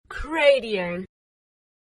Radio.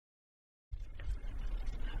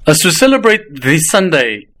 As we celebrate this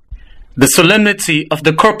Sunday the solemnity of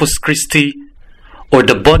the Corpus Christi, or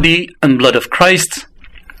the body and blood of Christ,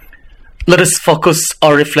 let us focus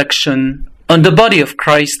our reflection on the body of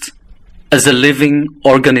Christ as a living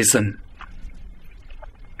organism.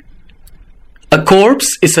 A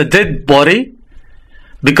corpse is a dead body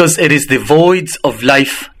because it is devoid of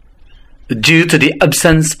life due to the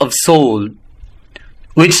absence of soul,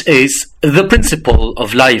 which is the principle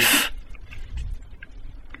of life.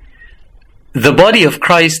 The body of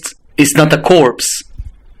Christ is not a corpse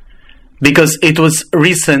because it was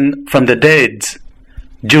risen from the dead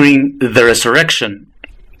during the resurrection.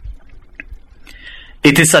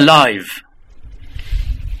 It is alive,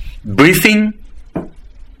 breathing,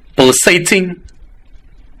 pulsating,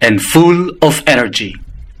 and full of energy.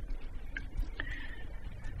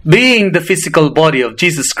 Being the physical body of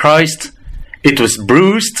Jesus Christ, it was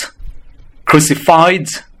bruised, crucified,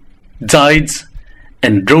 died,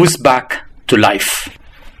 and rose back to life.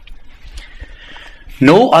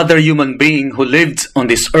 No other human being who lived on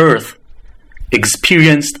this earth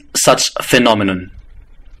experienced such a phenomenon.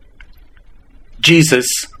 Jesus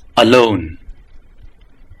alone.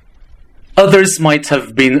 Others might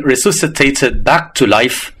have been resuscitated back to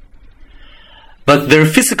life, but their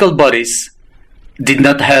physical bodies did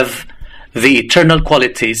not have the eternal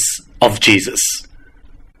qualities of Jesus.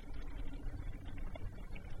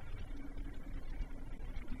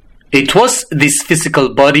 It was this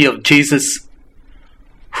physical body of Jesus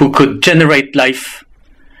who could generate life,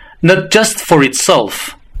 not just for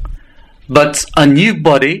itself, but a new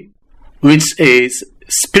body which is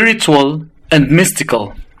spiritual and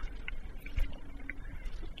mystical.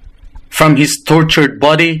 From his tortured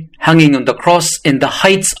body hanging on the cross in the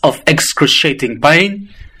heights of excruciating pain,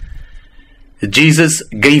 Jesus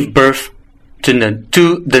gave birth to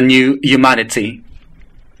the new humanity.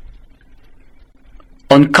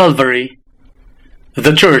 On Calvary,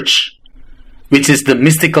 the Church, which is the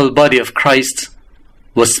mystical body of Christ,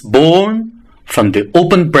 was born from the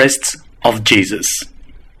open breast of Jesus.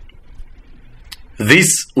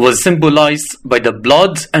 This was symbolized by the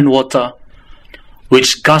blood and water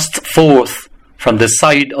which gushed forth from the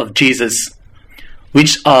side of Jesus,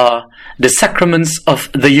 which are the sacraments of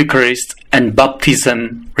the Eucharist and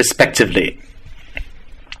baptism, respectively.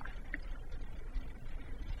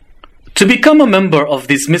 To become a member of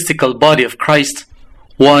this mystical body of Christ,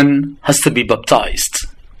 one has to be baptized.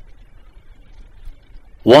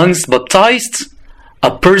 Once baptized,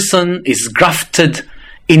 a person is grafted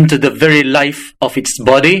into the very life of its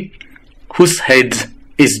body, whose head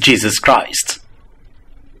is Jesus Christ.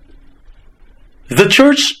 The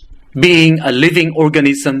Church, being a living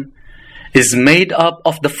organism, is made up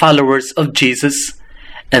of the followers of Jesus,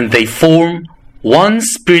 and they form one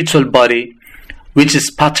spiritual body which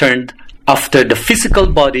is patterned after the physical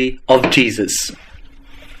body of Jesus.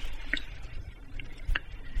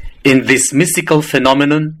 In this mystical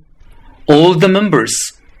phenomenon, all the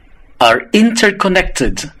members are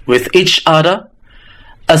interconnected with each other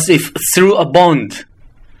as if through a bond,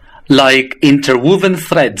 like interwoven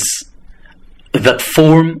threads that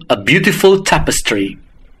form a beautiful tapestry.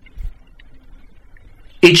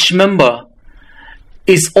 Each member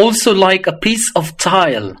is also like a piece of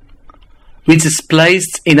tile which is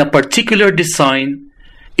placed in a particular design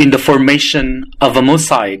in the formation of a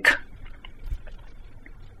mosaic.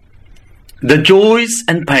 The joys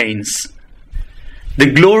and pains,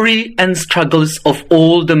 the glory and struggles of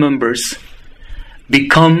all the members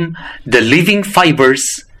become the living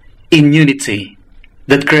fibers in unity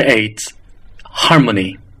that create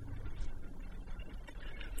harmony.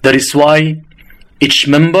 That is why each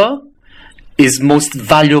member is most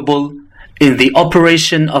valuable in the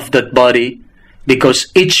operation of that body,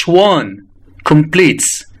 because each one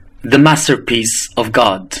completes the masterpiece of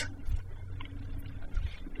God.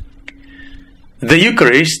 The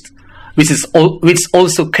Eucharist, which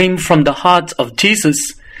also came from the heart of Jesus,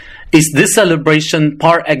 is the celebration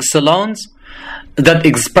par excellence that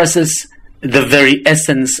expresses the very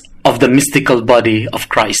essence of the mystical body of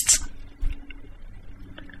Christ.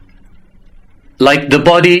 Like the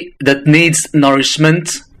body that needs nourishment,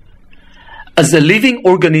 as a living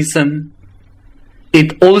organism,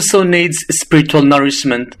 it also needs spiritual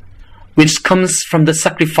nourishment, which comes from the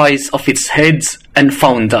sacrifice of its head and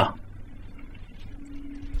founder.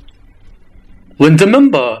 When the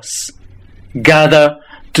members gather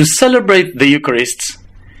to celebrate the Eucharist,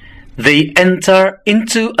 they enter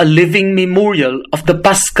into a living memorial of the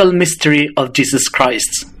Paschal mystery of Jesus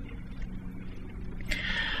Christ.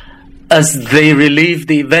 As they relive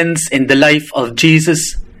the events in the life of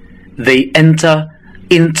Jesus, they enter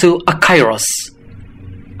into a kairos,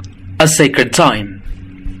 a sacred time,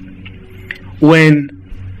 when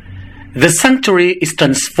the sanctuary is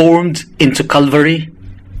transformed into Calvary.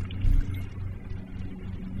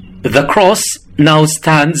 The cross now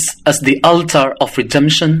stands as the altar of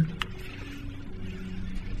redemption.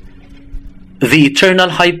 The eternal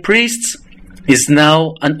high priest is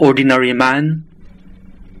now an ordinary man.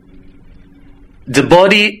 The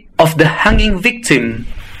body of the hanging victim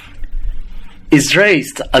is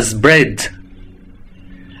raised as bread,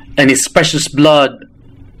 and his precious blood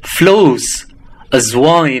flows as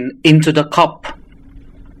wine into the cup.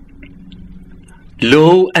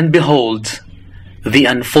 Lo and behold, the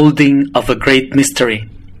unfolding of a great mystery.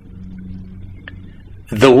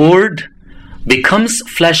 The Word becomes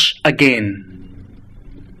flesh again.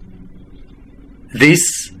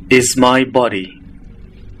 This is my body.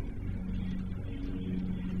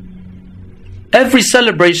 Every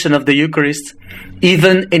celebration of the Eucharist,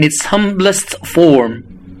 even in its humblest form,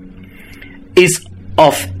 is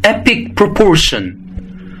of epic proportion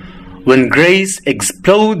when grace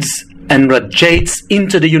explodes and radiates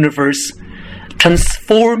into the universe,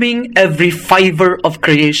 transforming every fiber of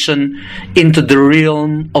creation into the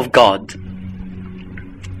realm of God.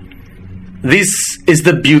 This is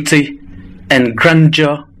the beauty and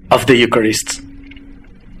grandeur of the Eucharist.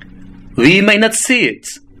 We may not see it,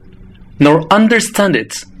 nor understand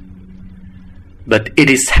it, but it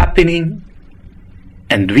is happening,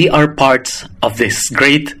 and we are part of this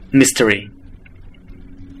great mystery.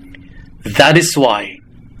 That is why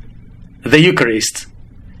the Eucharist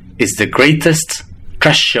is the greatest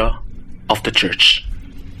treasure of the Church.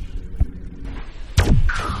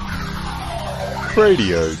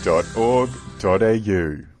 Radio.org.au